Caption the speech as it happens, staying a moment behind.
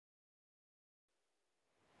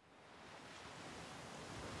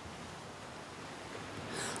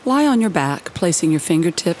Lie on your back, placing your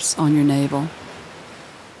fingertips on your navel.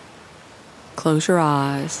 Close your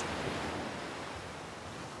eyes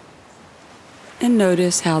and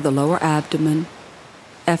notice how the lower abdomen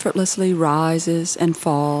effortlessly rises and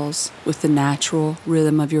falls with the natural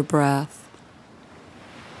rhythm of your breath.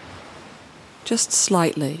 Just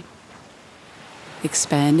slightly,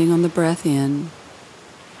 expanding on the breath in,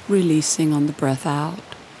 releasing on the breath out.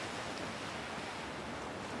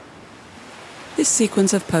 This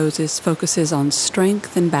sequence of poses focuses on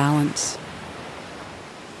strength and balance.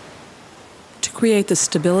 To create the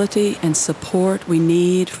stability and support we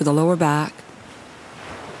need for the lower back,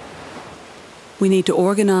 we need to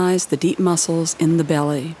organize the deep muscles in the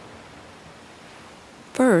belly.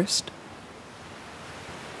 First,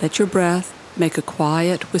 let your breath make a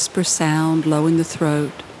quiet whisper sound low in the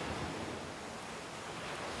throat.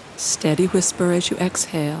 Steady whisper as you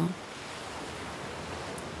exhale.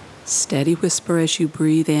 Steady whisper as you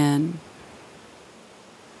breathe in.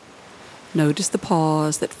 Notice the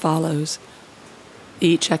pause that follows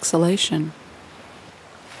each exhalation.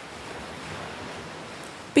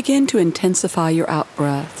 Begin to intensify your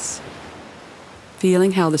out-breaths,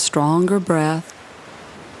 feeling how the stronger breath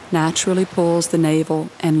naturally pulls the navel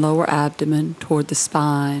and lower abdomen toward the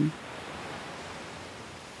spine.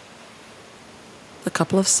 A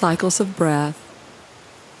couple of cycles of breath,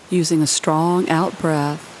 using a strong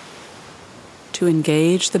out-breath to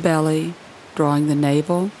engage the belly, drawing the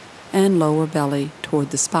navel and lower belly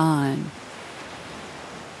toward the spine.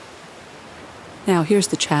 Now here's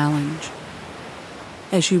the challenge.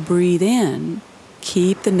 As you breathe in,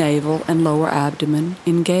 keep the navel and lower abdomen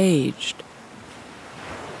engaged.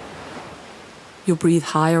 You'll breathe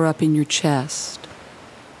higher up in your chest.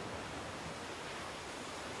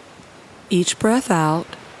 Each breath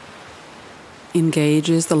out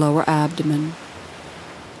engages the lower abdomen.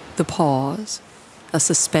 The pause, a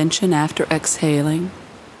suspension after exhaling,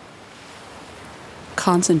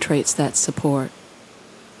 concentrates that support.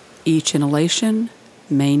 Each inhalation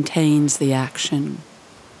maintains the action.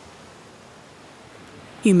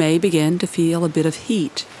 You may begin to feel a bit of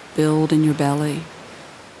heat build in your belly.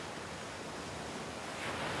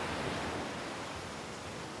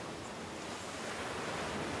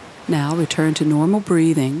 Now return to normal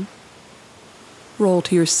breathing. Roll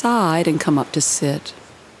to your side and come up to sit.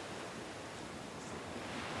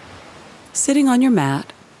 Sitting on your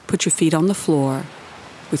mat, put your feet on the floor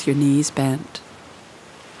with your knees bent.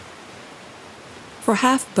 For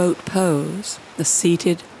half boat pose, the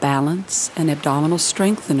seated balance and abdominal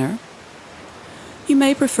strengthener, you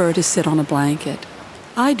may prefer to sit on a blanket.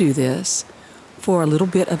 I do this for a little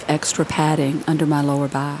bit of extra padding under my lower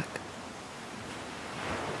back.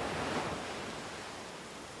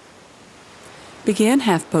 Begin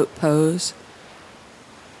half boat pose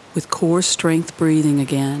with core strength breathing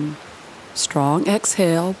again. Strong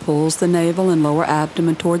exhale pulls the navel and lower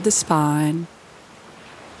abdomen toward the spine.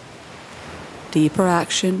 Deeper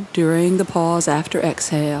action during the pause after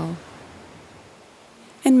exhale.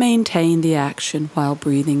 And maintain the action while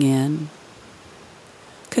breathing in.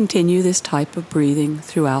 Continue this type of breathing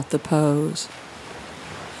throughout the pose.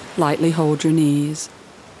 Lightly hold your knees.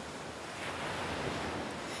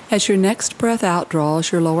 As your next breath out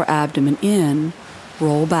draws your lower abdomen in,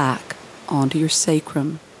 roll back onto your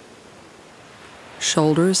sacrum.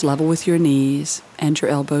 Shoulders level with your knees and your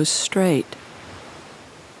elbows straight.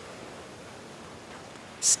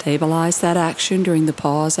 Stabilize that action during the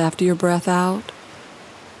pause after your breath out.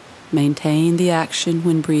 Maintain the action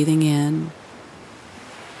when breathing in.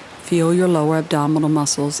 Feel your lower abdominal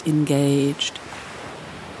muscles engaged.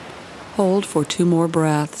 Hold for 2 more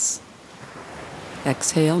breaths.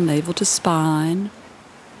 Exhale, navel to spine.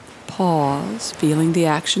 Pause, feeling the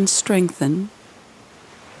action strengthen.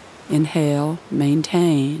 Inhale,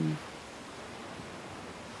 maintain.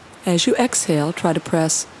 As you exhale, try to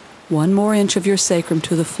press 1 more inch of your sacrum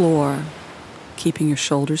to the floor, keeping your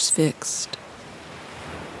shoulders fixed.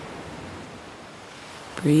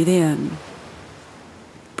 Breathe in.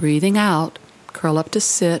 Breathing out, curl up to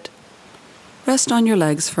sit. Rest on your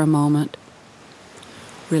legs for a moment.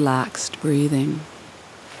 Relaxed breathing.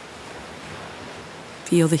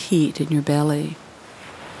 Feel the heat in your belly.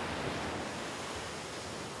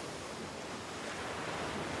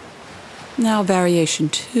 Now variation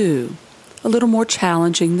 2, a little more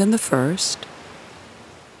challenging than the first.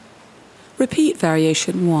 Repeat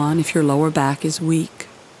variation 1 if your lower back is weak.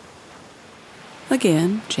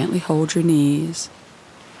 Again, gently hold your knees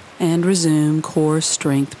and resume core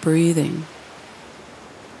strength breathing.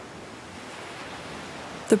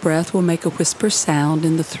 The breath will make a whisper sound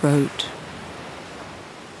in the throat.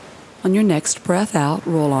 On your next breath out,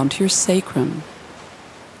 roll onto your sacrum.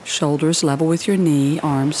 Shoulders level with your knee,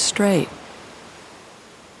 arms straight.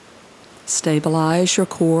 Stabilize your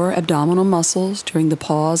core abdominal muscles during the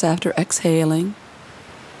pause after exhaling.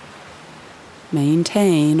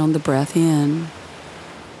 Maintain on the breath in.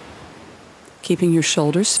 Keeping your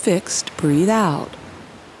shoulders fixed, breathe out,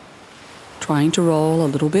 trying to roll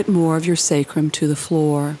a little bit more of your sacrum to the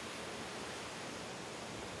floor.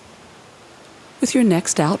 With your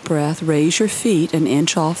next out breath, raise your feet an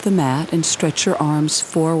inch off the mat and stretch your arms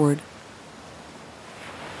forward.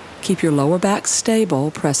 Keep your lower back stable,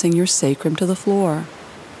 pressing your sacrum to the floor.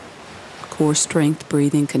 Core strength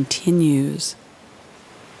breathing continues.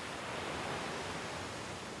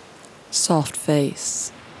 Soft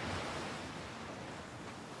face.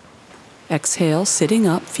 Exhale, sitting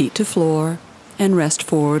up, feet to floor, and rest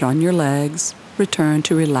forward on your legs. Return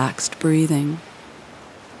to relaxed breathing.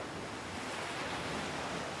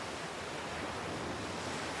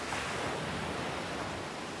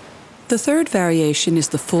 The third variation is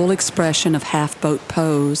the full expression of half-boat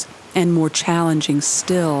pose, and more challenging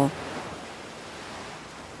still.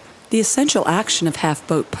 The essential action of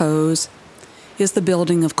half-boat pose is the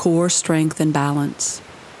building of core strength and balance.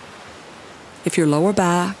 If your lower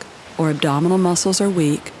back or abdominal muscles are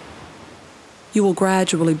weak, you will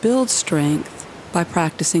gradually build strength by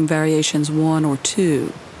practicing variations 1 or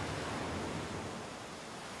 2.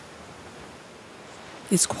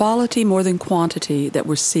 It's quality more than quantity that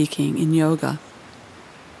we're seeking in yoga.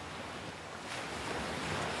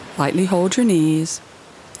 Lightly hold your knees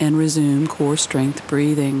and resume core strength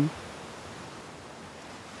breathing.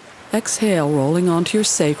 Exhale, rolling onto your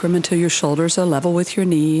sacrum until your shoulders are level with your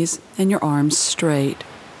knees and your arms straight.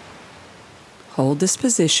 Hold this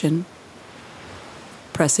position,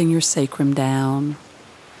 pressing your sacrum down.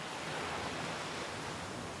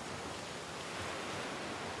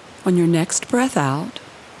 On your next breath out,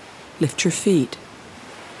 lift your feet.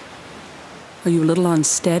 Are you a little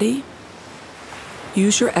unsteady?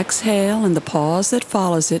 Use your exhale and the pause that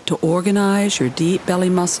follows it to organize your deep belly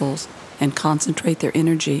muscles and concentrate their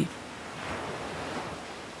energy.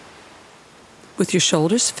 With your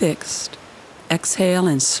shoulders fixed, exhale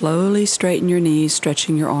and slowly straighten your knees,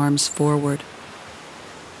 stretching your arms forward.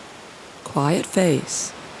 Quiet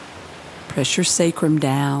face. Press your sacrum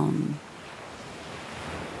down.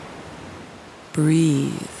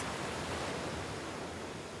 Breathe.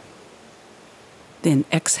 Then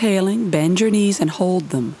exhaling, bend your knees and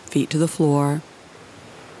hold them, feet to the floor.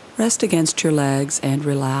 Rest against your legs and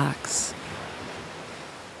relax.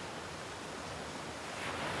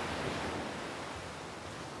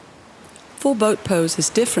 Full boat pose is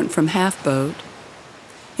different from half boat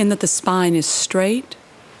in that the spine is straight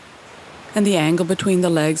and the angle between the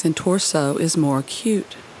legs and torso is more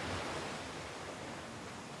acute.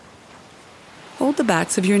 Hold the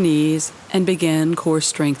backs of your knees and begin core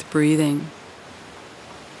strength breathing.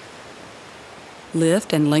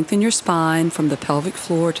 Lift and lengthen your spine from the pelvic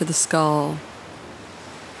floor to the skull.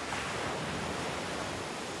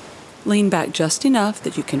 Lean back just enough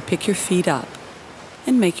that you can pick your feet up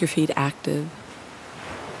and make your feet active.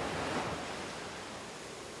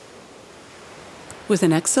 With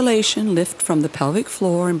an exhalation, lift from the pelvic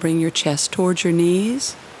floor and bring your chest towards your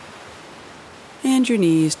knees and your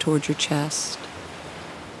knees towards your chest.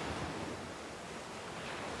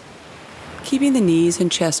 Keeping the knees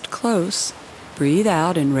and chest close, breathe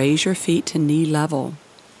out and raise your feet to knee level.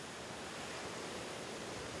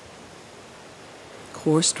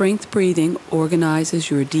 Core strength breathing organizes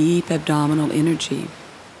your deep abdominal energy.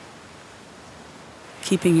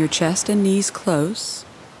 Keeping your chest and knees close,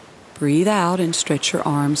 breathe out and stretch your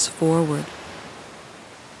arms forward.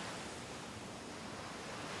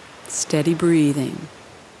 Steady breathing.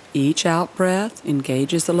 Each out breath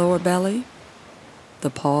engages the lower belly. The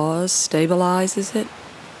pause stabilizes it.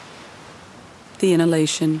 The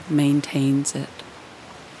inhalation maintains it.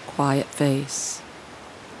 Quiet face.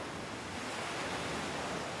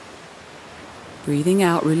 Breathing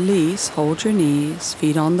out, release, hold your knees,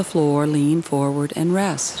 feet on the floor, lean forward and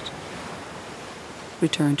rest.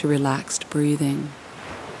 Return to relaxed breathing.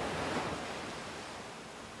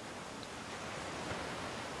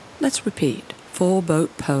 Let's repeat. Full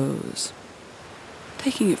boat pose.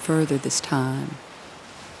 Taking it further this time.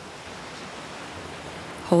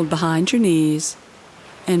 Hold behind your knees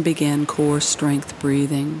and begin core strength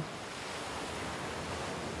breathing.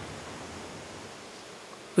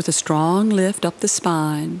 With a strong lift up the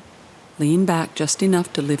spine, lean back just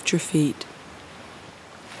enough to lift your feet.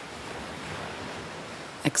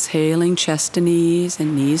 Exhaling, chest to knees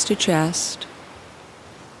and knees to chest.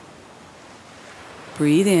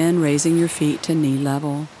 Breathe in, raising your feet to knee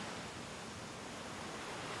level.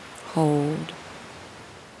 Hold.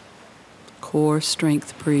 core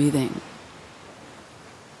strength breathing.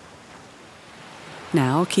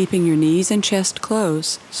 Now, keeping your knees and chest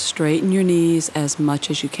close, straighten your knees as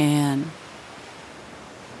much as you can.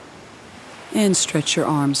 And stretch your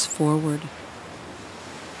arms forward.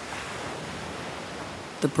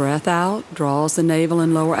 The breath out draws the navel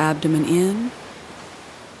and lower abdomen in.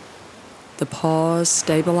 The pause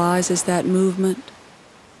stabilizes that movement.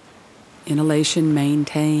 Inhalation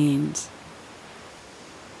maintains.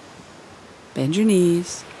 Bend your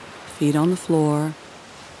knees, feet on the floor.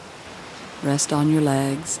 Rest on your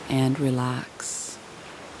legs and relax.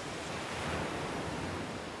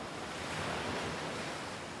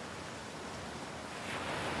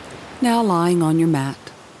 Now lying on your mat,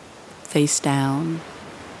 face down.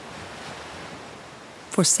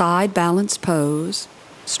 For side balance pose,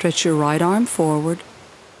 stretch your right arm forward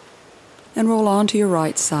and roll onto your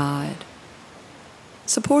right side.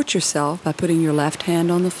 Support yourself by putting your left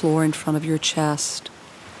hand on the floor in front of your chest.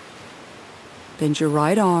 Bend your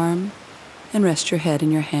right arm and rest your head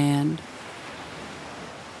in your hand.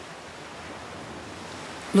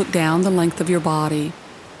 Look down the length of your body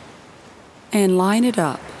and line it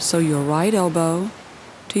up so your right elbow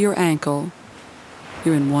to your ankle,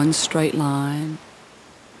 you're in one straight line.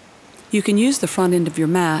 You can use the front end of your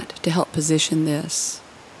mat to help position this.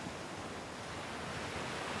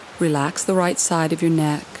 Relax the right side of your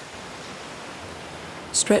neck.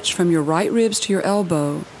 Stretch from your right ribs to your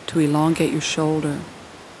elbow to elongate your shoulder.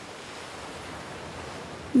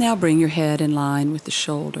 Now bring your head in line with the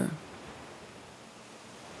shoulder.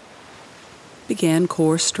 Begin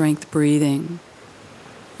core strength breathing,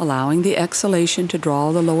 allowing the exhalation to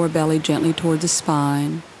draw the lower belly gently toward the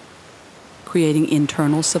spine, creating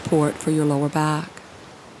internal support for your lower back.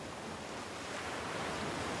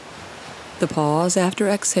 The pause after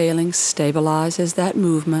exhaling stabilizes that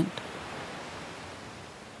movement.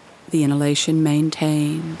 The inhalation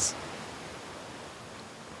maintains.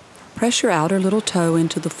 Press your outer little toe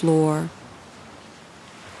into the floor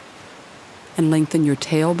and lengthen your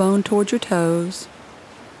tailbone toward your toes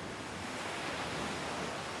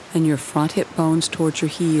and your front hip bones towards your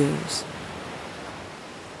heels.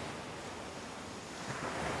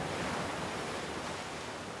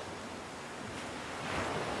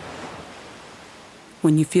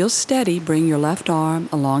 When you feel steady, bring your left arm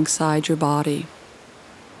alongside your body.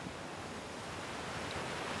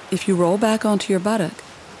 If you roll back onto your buttock,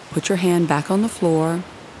 put your hand back on the floor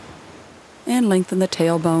and lengthen the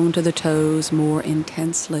tailbone to the toes more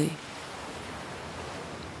intensely.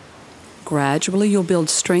 Gradually, you'll build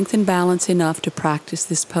strength and balance enough to practice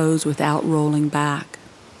this pose without rolling back.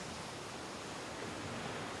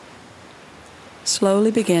 Slowly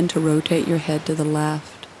begin to rotate your head to the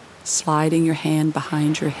left, sliding your hand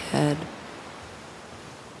behind your head.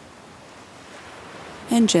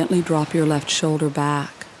 And gently drop your left shoulder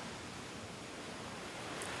back.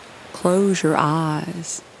 Close your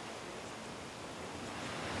eyes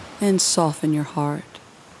and soften your heart.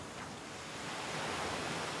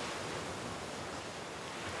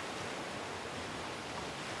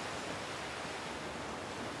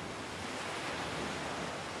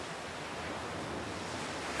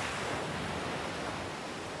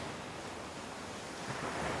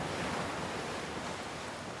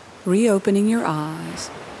 Reopening your eyes,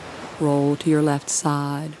 roll to your left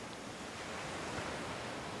side.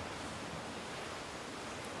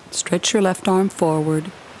 Stretch your left arm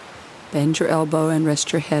forward, bend your elbow and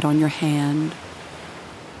rest your head on your hand.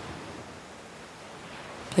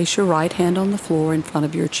 Place your right hand on the floor in front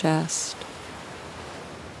of your chest.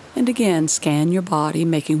 And again, scan your body,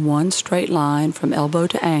 making one straight line from elbow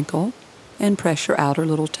to ankle, and press your outer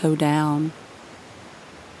little toe down.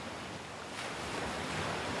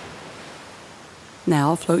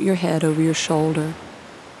 Now float your head over your shoulder.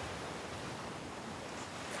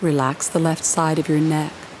 Relax the left side of your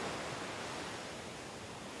neck.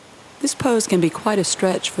 This pose can be quite a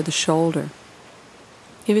stretch for the shoulder.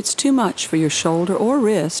 If it's too much for your shoulder or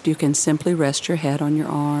wrist, you can simply rest your head on your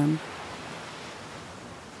arm.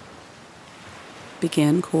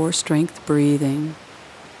 Begin core strength breathing.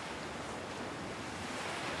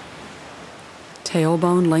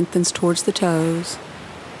 Tailbone lengthens towards the toes.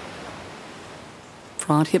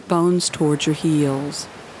 Front hip bones towards your heels.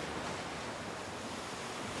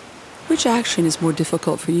 Which action is more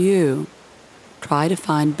difficult for you? Try to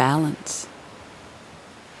find balance.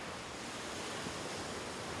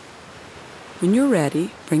 When you're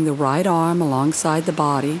ready, bring the right arm alongside the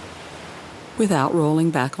body without rolling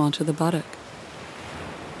back onto the buttock.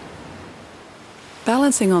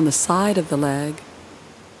 Balancing on the side of the leg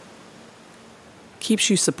keeps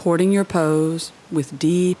you supporting your pose with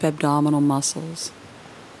deep abdominal muscles.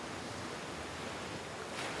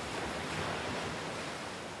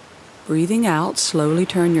 Breathing out, slowly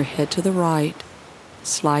turn your head to the right,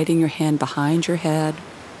 sliding your hand behind your head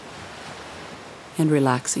and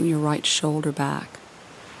relaxing your right shoulder back.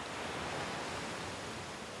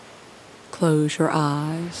 Close your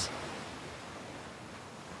eyes.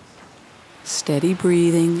 Steady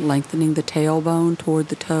breathing, lengthening the tailbone toward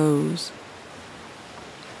the toes.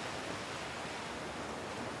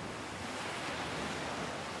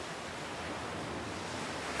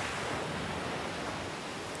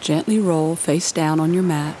 Gently roll face down on your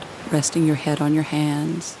mat, resting your head on your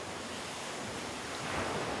hands.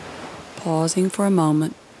 Pausing for a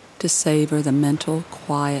moment to savor the mental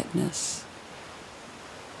quietness.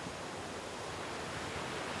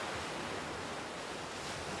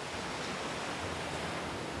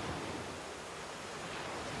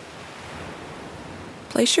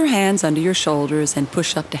 Place your hands under your shoulders and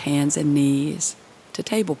push up to hands and knees to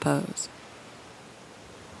table pose.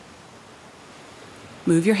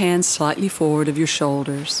 Move your hands slightly forward of your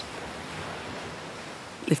shoulders.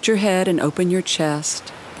 Lift your head and open your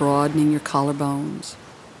chest, broadening your collarbones.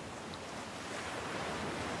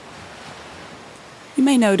 You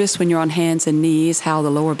may notice when you're on hands and knees how the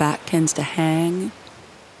lower back tends to hang.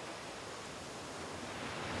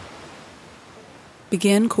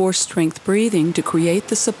 Begin core strength breathing to create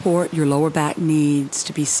the support your lower back needs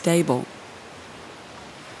to be stable.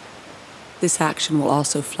 This action will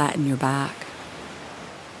also flatten your back.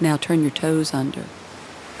 Now turn your toes under.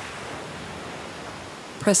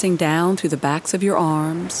 Pressing down through the backs of your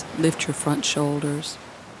arms, lift your front shoulders.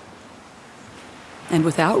 And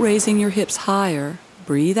without raising your hips higher,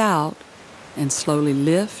 breathe out and slowly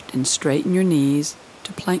lift and straighten your knees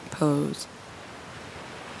to plank pose.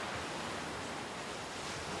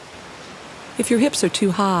 If your hips are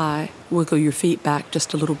too high, wiggle your feet back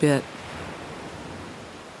just a little bit.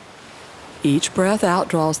 Each breath out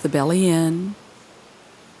draws the belly in.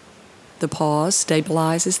 The pause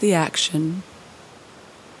stabilizes the action.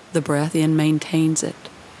 The breath in maintains it.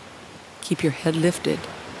 Keep your head lifted.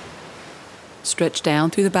 Stretch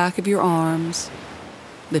down through the back of your arms.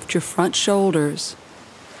 Lift your front shoulders.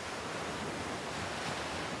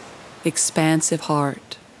 Expansive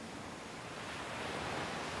heart.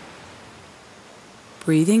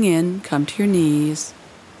 Breathing in, come to your knees.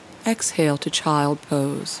 Exhale to child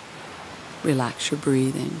pose. Relax your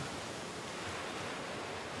breathing.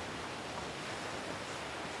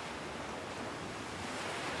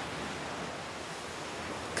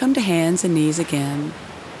 Come to hands and knees again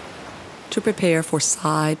to prepare for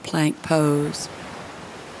side plank pose.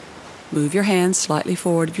 Move your hands slightly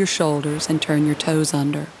forward of your shoulders and turn your toes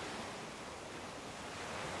under.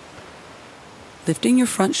 Lifting your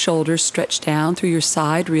front shoulders, stretch down through your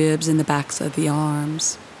side ribs and the backs of the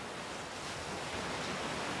arms.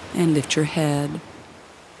 And lift your head.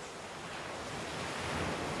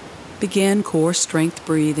 Begin core strength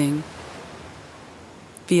breathing.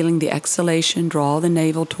 Feeling the exhalation draw the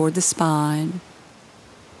navel toward the spine.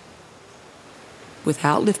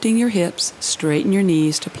 Without lifting your hips, straighten your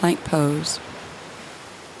knees to plank pose.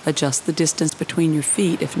 Adjust the distance between your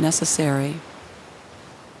feet if necessary.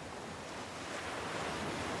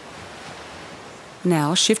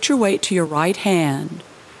 Now shift your weight to your right hand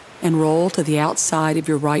and roll to the outside of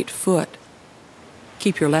your right foot.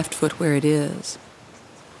 Keep your left foot where it is.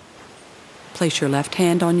 Place your left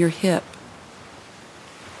hand on your hip.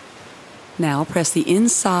 Now press the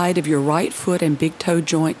inside of your right foot and big toe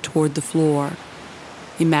joint toward the floor.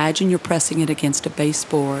 Imagine you're pressing it against a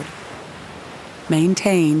baseboard.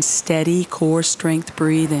 Maintain steady core strength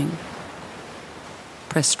breathing.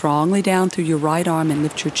 Press strongly down through your right arm and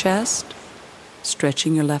lift your chest,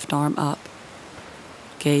 stretching your left arm up.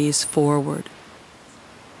 Gaze forward.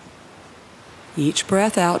 Each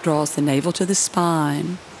breath out draws the navel to the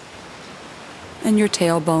spine, and your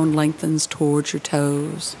tailbone lengthens towards your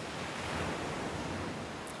toes.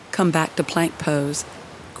 Come back to plank pose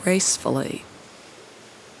gracefully.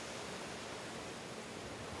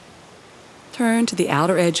 Turn to the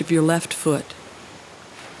outer edge of your left foot,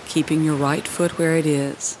 keeping your right foot where it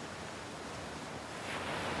is.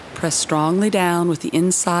 Press strongly down with the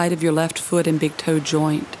inside of your left foot and big toe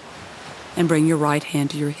joint, and bring your right hand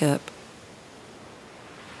to your hip.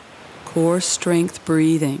 Core strength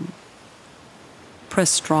breathing. Press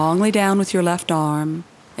strongly down with your left arm,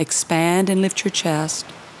 expand and lift your chest,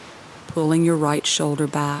 pulling your right shoulder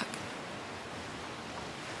back.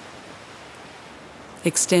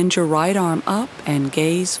 Extend your right arm up and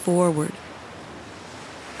gaze forward.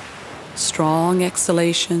 Strong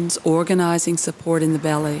exhalations, organizing support in the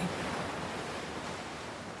belly.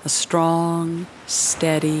 A strong,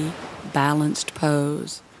 steady, balanced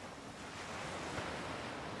pose.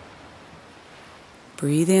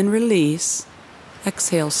 Breathe in, release.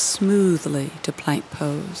 Exhale smoothly to plank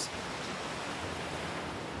pose.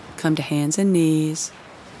 Come to hands and knees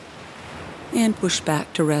and push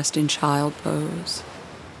back to rest in child pose.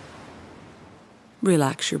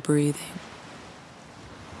 Relax your breathing.